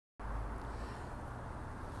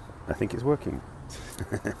I think it's working.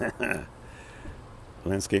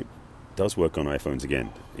 Landscape does work on iPhones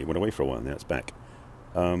again. It went away for a while, now it's back.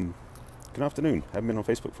 Good afternoon. Haven't been on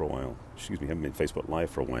Facebook for a while. Excuse me, haven't been Facebook Live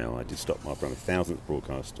for a while. I did stop after my 1,000th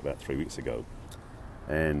broadcast about 3 weeks ago.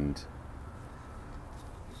 And,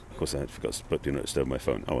 of course, I forgot to put do not disturb my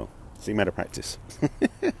phone. Oh well, it's a matter of practice.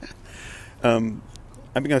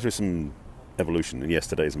 I've been going through some evolution, and yes,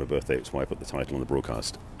 today is my birthday, that's why I put the title on the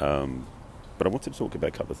broadcast. But I wanted to talk about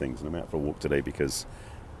a couple of things, and I'm out for a walk today because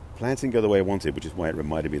plans didn't go the way I wanted, which is why it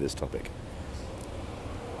reminded me of this topic.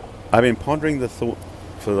 I've been pondering the thought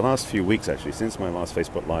for the last few weeks, actually, since my last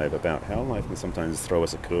Facebook Live, about how life can sometimes throw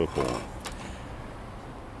us a curveball.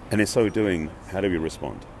 And in so doing, how do we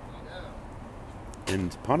respond?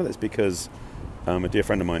 And part of that's because a dear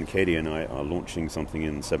friend of mine, Katie, and I are launching something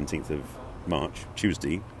in the 17th of March,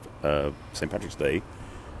 Tuesday, St. Patrick's Day,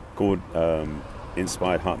 called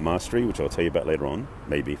Inspired Heart Mastery, which I'll tell you about later on,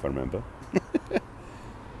 maybe, if I remember.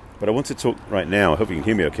 But I want to talk right now. I hope you can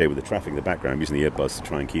hear me okay with the traffic in the background. I'm using the earbuds to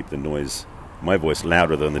try and keep the noise, my voice,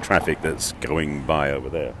 louder than the traffic that's going by over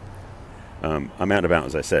there. I'm out and about,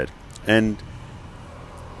 as I said. And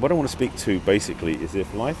what I want to speak to, basically, is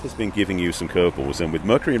if life has been giving you some curveballs, and with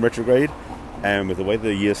Mercury in retrograde, and with the way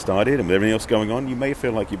the year started, and with everything else going on, you may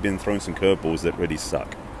feel like you've been thrown some curveballs that really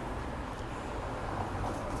suck.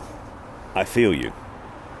 I feel you.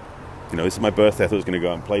 You know, this is my birthday. I thought I was going to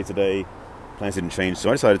go out and play today. Plans didn't change, so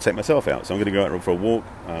I decided to take myself out. So I'm going to go out for a walk.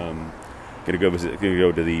 Going to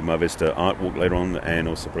go to the Mar Vista Art Walk later on, and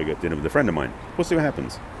also probably go to dinner with a friend of mine. We'll see what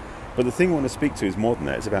happens. But the thing I want to speak to is more than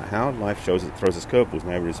that. It's about how life throws us curveballs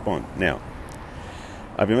and how we respond. Now,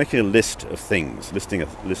 I've been making a list of things, listing a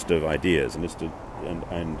list of ideas,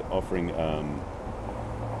 and offering.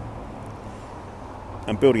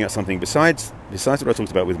 I'm building out something besides what I talked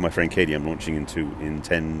about with my friend Katie. I'm launching in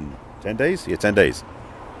 10 days. Yeah, 10 daes.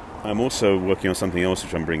 I'm also working on something else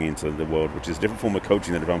which I'm bringing into the world, which is a different form of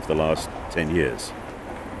coaching that I've done for the last 10 years.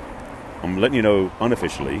 I'm letting you know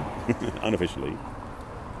unofficially,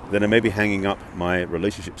 that I may be hanging up my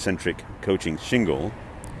relationship-centric coaching shingle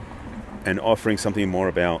and offering something more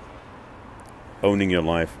about owning your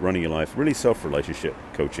life, running your life, really self-relationship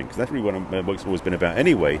coaching, because that's really what my work's always been about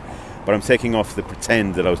anyway, but I'm taking off the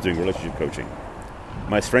pretend that I was doing relationship coaching.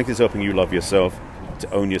 My strength is helping you love yourself,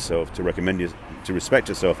 to own yourself, to to respect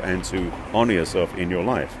yourself, and to honor yourself in your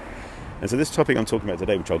life. And so this topic I'm talking about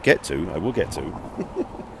today, which I will get to,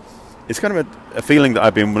 it's kind of a feeling that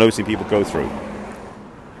I've been noticing people go through.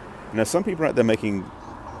 Now, some people are out there making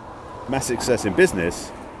massive success in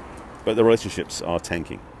business, but their relationships are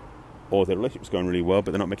tanking. Or their relationship's going really well,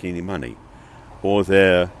 but they're not making any money. Or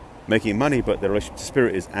they're making money, but their relationship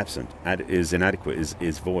spirit is absent, is inadequate,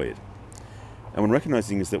 is void. And what I'm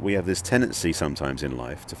recognizing is that we have this tendency sometimes in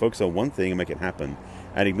life to focus on one thing and make it happen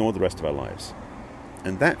and ignore the rest of our lives.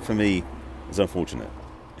 And that, for me, is unfortunate.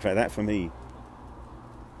 In fact, that, for me,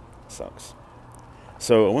 sucks.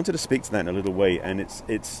 So I wanted to speak to that in a little way, and it's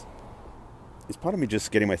part of me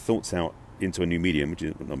just getting my thoughts out into a new medium, which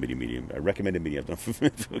is not medium, a recommended medium I've done for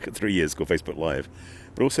 3 years called Facebook Live,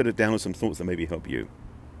 but also to download some thoughts that maybe help you.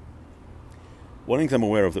 One thing I'm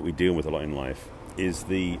aware of that we deal with a lot in life is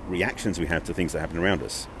the reactions we have to things that happen around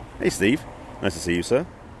us. Hey Steve, nice to see you, sir.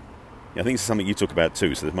 Yeah, I think this is something you talk about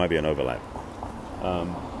too, so there might be an overlap.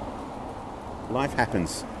 Life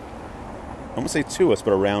happens, I won't say to us,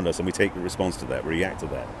 but around us, and we take a response to that, react to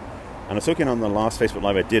that. And I was talking on the last Facebook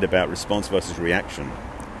Live I did about response versus reaction.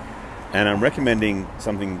 And I'm recommending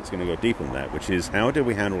something that's going to go deeper than that, which is how do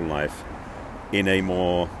we handle life in a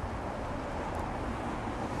more,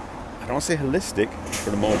 I don't want to say holistic,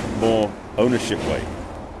 but a more ownership way.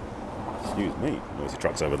 Excuse me, noisy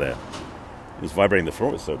trucks over there. It was vibrating, the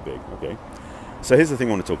floor is so big, okay. So here's the thing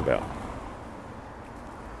I want to talk about.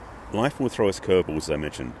 Life will throw us curveballs, as I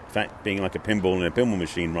mentioned. In fact, being like a pinball in a pinball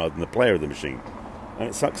machine rather than the player of the machine. And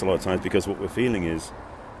it sucks a lot of times because what we're feeling is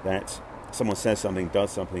that someone says something, does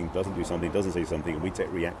something, doesn't do something, doesn't say something, and we take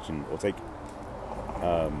reaction, or take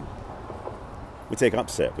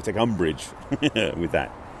upset, we take umbrage with that.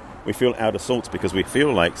 We feel out of sorts because we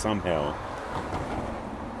feel like somehow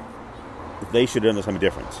they should understand the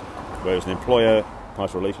difference. Whether it's an employer,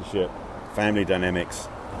 past relationship, family dynamics,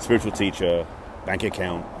 spiritual teacher, bank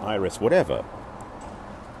account, IRS, whatever.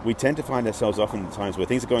 We tend to find ourselves often at times where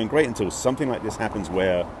things are going great until something like this happens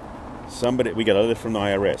where we get a letter from the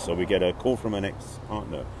IRS, or we get a call from an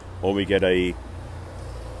ex-partner, or we get a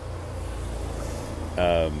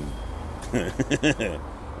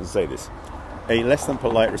let's say this, a less than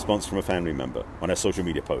polite response from a family member on a social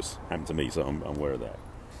media post. Happened to me, so I'm aware of that.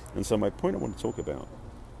 And so my point I want to talk about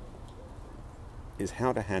is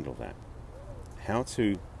how to handle that. How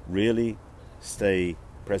to really stay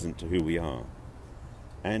present to who we are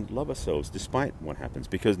and love ourselves despite what happens,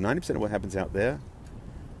 because 90% of what happens out there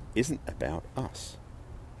isn't about us.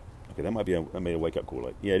 Okay, that might be a wake-up call.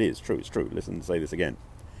 Like, yeah, it is true. It's true. Listen, say this again.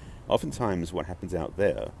 Oftentimes, what happens out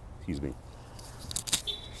there, excuse me,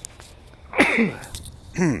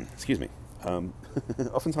 excuse me.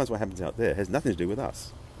 Oftentimes, what happens out there has nothing to do with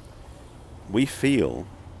us. We feel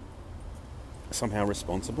somehow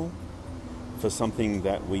responsible for something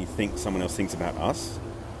that we think someone else thinks about us,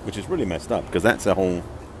 which is really messed up, because that's a whole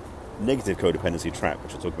negative codependency trap,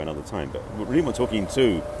 which I'll talk about another time. But really, what I'm talking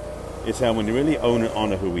to is how when you really own and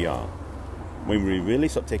honor who we are, when we really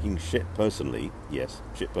stop taking shit personally, yes,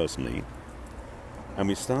 shit personally, and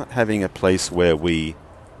we start having a place where we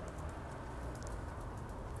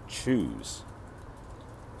choose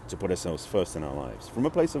to put ourselves first in our lives, from a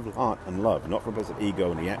place of heart and love, not from a place of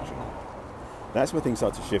ego and reaction. That's where things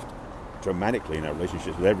start to shift dramatically in our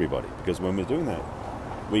relationships with everybody, because when we're doing that,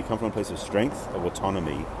 we come from a place of strength, of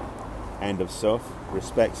autonomy, and of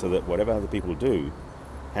self-respect, so that whatever other people do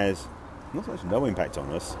has not so much no impact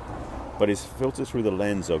on us, but is filtered through the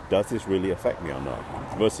lens of, does this really affect me or not,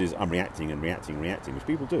 versus I'm reacting, which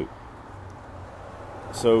people do.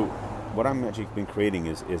 So what I'm actually been creating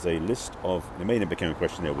is a list of, it may not become a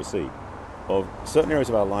questionnaire, we'll see, of certain areas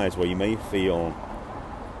of our lives where you may feel,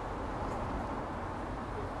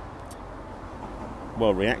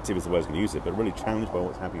 well, reactive is the way I was going to use it, but really challenged by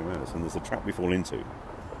what's happening around us, and there's a trap we fall into.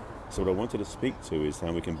 So what I wanted to speak to is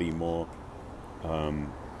how we can be more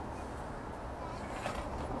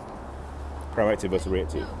proactive versus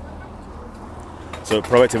reactive. So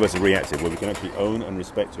proactive versus reactive, where we can actually own and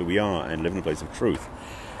respect who we are and live in a place of truth.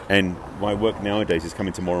 And my work nowadays is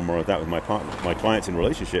coming to more and more of that with my clients in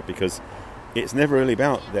relationship, because it's never really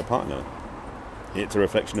about their partner. It's a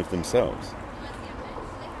reflection of themselves.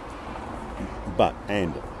 But,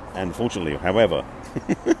 and unfortunately, however,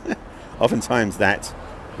 oftentimes that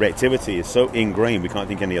reactivity is so ingrained we can't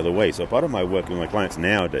think any other way. So part of my work with my clients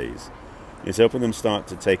nowadays is helping them start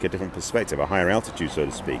to take a different perspective, a higher altitude, so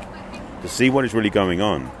to speak, to see what is really going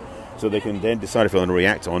on, so they can then decide if they want to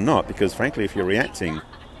react or not. Because frankly, if you're reacting,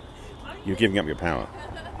 you're giving up your power.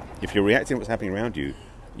 If you're reacting to what's happening around you,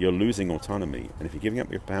 you're losing autonomy. And if you're giving up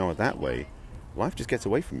your power that way, life just gets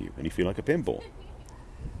away from you and you feel like a pinball.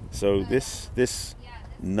 So this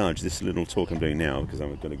nudge, this little talk I'm doing now, because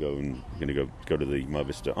I'm going to go to the Mar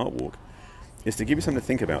Vista Art Walk, is to give you something to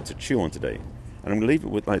think about, to chew on today. And I'm going to leave it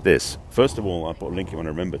with like this. First of all, I'll put a link you want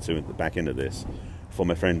to remember to at the back end of this for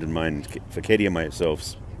my friend and mine, for Katie and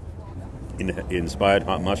myself, Inspired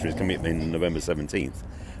Heart Mastery is coming up in November 17th.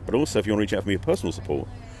 But also, if you want to reach out for me with personal support,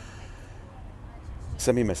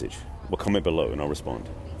 send me a message or comment below and I'll respond.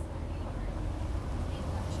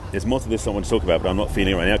 There's more to this I want to talk about, but I'm not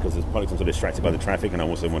feeling it right now because there's probably some sort of distracted by the traffic and I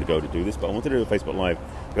also want to go to do this. But I wanted to do a Facebook Live,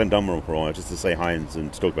 I haven't done one for a while, just to say hi and to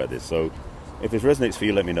talk about this. So if this resonates for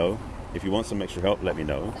you, let me know. If you want some extra help, let me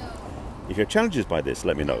know. If you're challenged by this,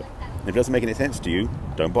 let me know. If it doesn't make any sense to you,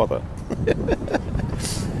 don't bother.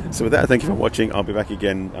 So with that, thank you for watching. I'll be back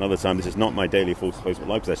again another time. This is not my daily Facebook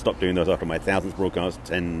Live because I stopped doing those after my 1000th broadcast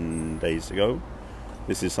 10 days ago.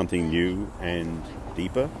 This is something new and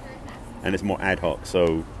deeper, and it's more ad hoc. So if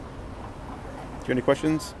you have any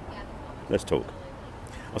questions, let's talk.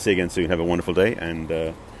 I'll see you again soon. Have a wonderful day, and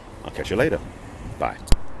I'll catch you later. Bye.